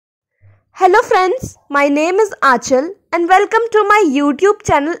Hello friends, my name is Achal and welcome to my YouTube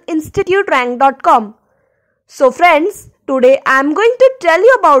channel instituterank.com. So friends, today I am going to tell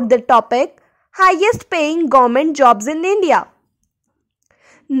you about the topic highest paying government jobs in India.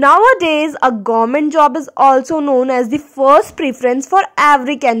 Nowadays, a government job is also known as the first preference for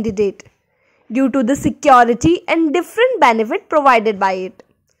every candidate due to the security and different benefit provided by it.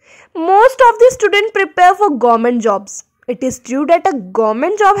 Most of the students prepare for government jobs. It is true that a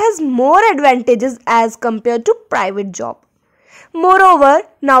government job has more advantages as compared to private job. Moreover,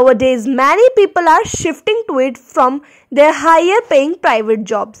 nowadays many people are shifting to it from their higher paying private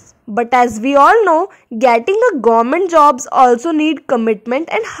jobs. But as we all know, getting a government jobs also need commitment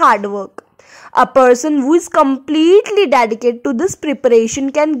and hard work. A person who is completely dedicated to this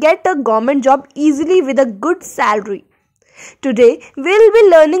preparation can get a government job easily with a good salary. Today, we will be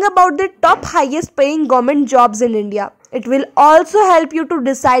learning about the top highest paying government jobs in India. It will also help you to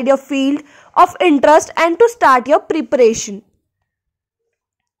decide your field of interest and to start your preparation.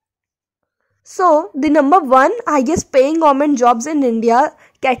 So, the number one highest paying government jobs in India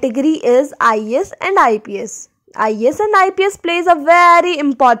category is IAS and IPS. IAS and IPS plays a very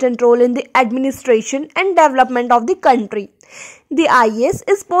important role in the administration and development of the country. The IAS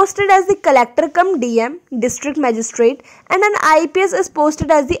is posted as the collector cum DM, district magistrate, and an IPS is posted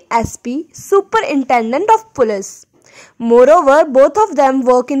as the SP, superintendent of police. Moreover, both of them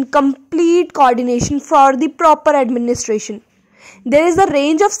work in complete coordination for the proper administration. There is a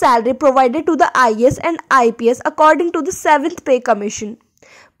range of salary provided to the IAS and IPS according to the 7th Pay Commission.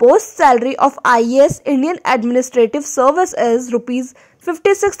 Post salary of IAS Indian Administrative Service is Rs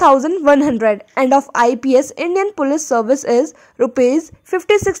 56,100 and of IPS Indian Police Service is Rs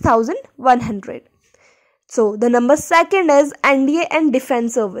 56,100. So the number second is NDA and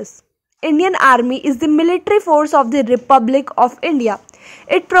Defence Service. Indian Army is the military force of the Republic of India.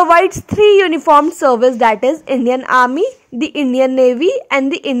 It provides three uniformed service, that is Indian Army, the Indian Navy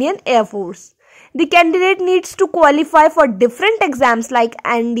and the Indian Air Force. The candidate needs to qualify for different exams like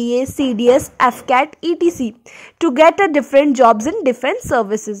NDA, CDS, FCAT, etc. to get a different jobs in defense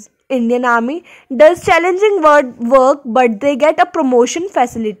services. Indian Army does challenging work but they get a promotion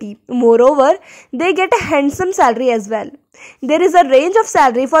facility. Moreover, they get a handsome salary as well. There is a range of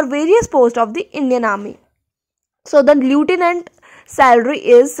salary for various posts of the Indian Army. So the lieutenant salary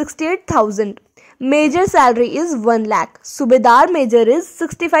is 68,000. Major salary is 1 lakh. Subedar major is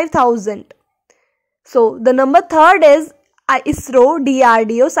 65,000. So the number third is ISRO,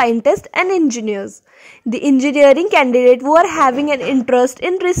 DRDO scientists and engineers. The engineering candidate who are having an interest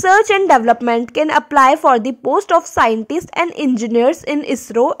in research and development can apply for the post of scientists and engineers in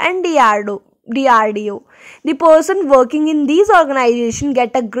ISRO and DRDO. The person working in these organizations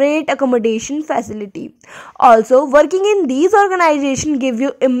get a great accommodation facility. Also, working in these organizations give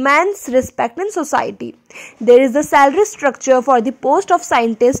you immense respect in society. There is a salary structure for the post of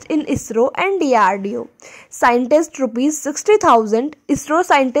scientist in ISRO and DRDO. Scientist Rs 60,000, ISRO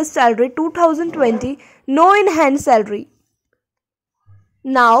scientist salary 2020, no enhanced salary.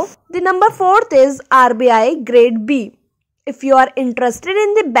 Now, the number fourth is RBI Grade B. If you are interested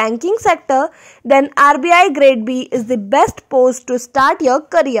in the banking sector, then RBI Grade B is the best post to start your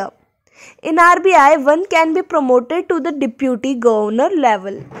career. In RBI, one can be promoted to the deputy governor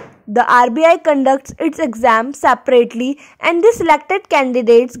level. The RBI conducts its exam separately and the selected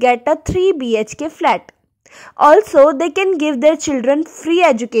candidates get a 3 BHK flat. Also, they can give their children free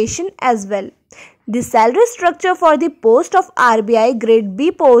education as well. The salary structure for the post of RBI Grade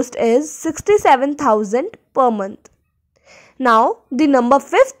B post is 67,000 per month. Now, the number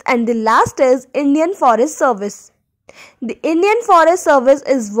fifth and the last is Indian Forest Service. The Indian Forest Service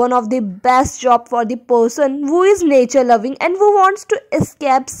is one of the best jobs for the person who is nature loving and who wants to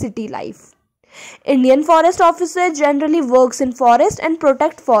escape city life. Indian Forest Officer generally works in forest and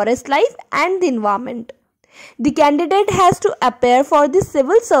protect forest life and the environment. The candidate has to appear for the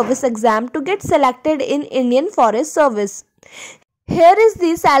civil service exam to get selected in Indian Forest Service. Here is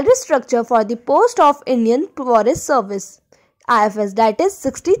the salary structure for the post of Indian Forest Service. IFS, that is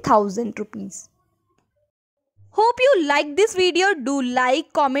 60,000 rupees. Hope you like this video. Do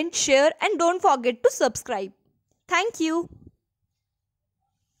like, comment, share and don't forget to subscribe. Thank you.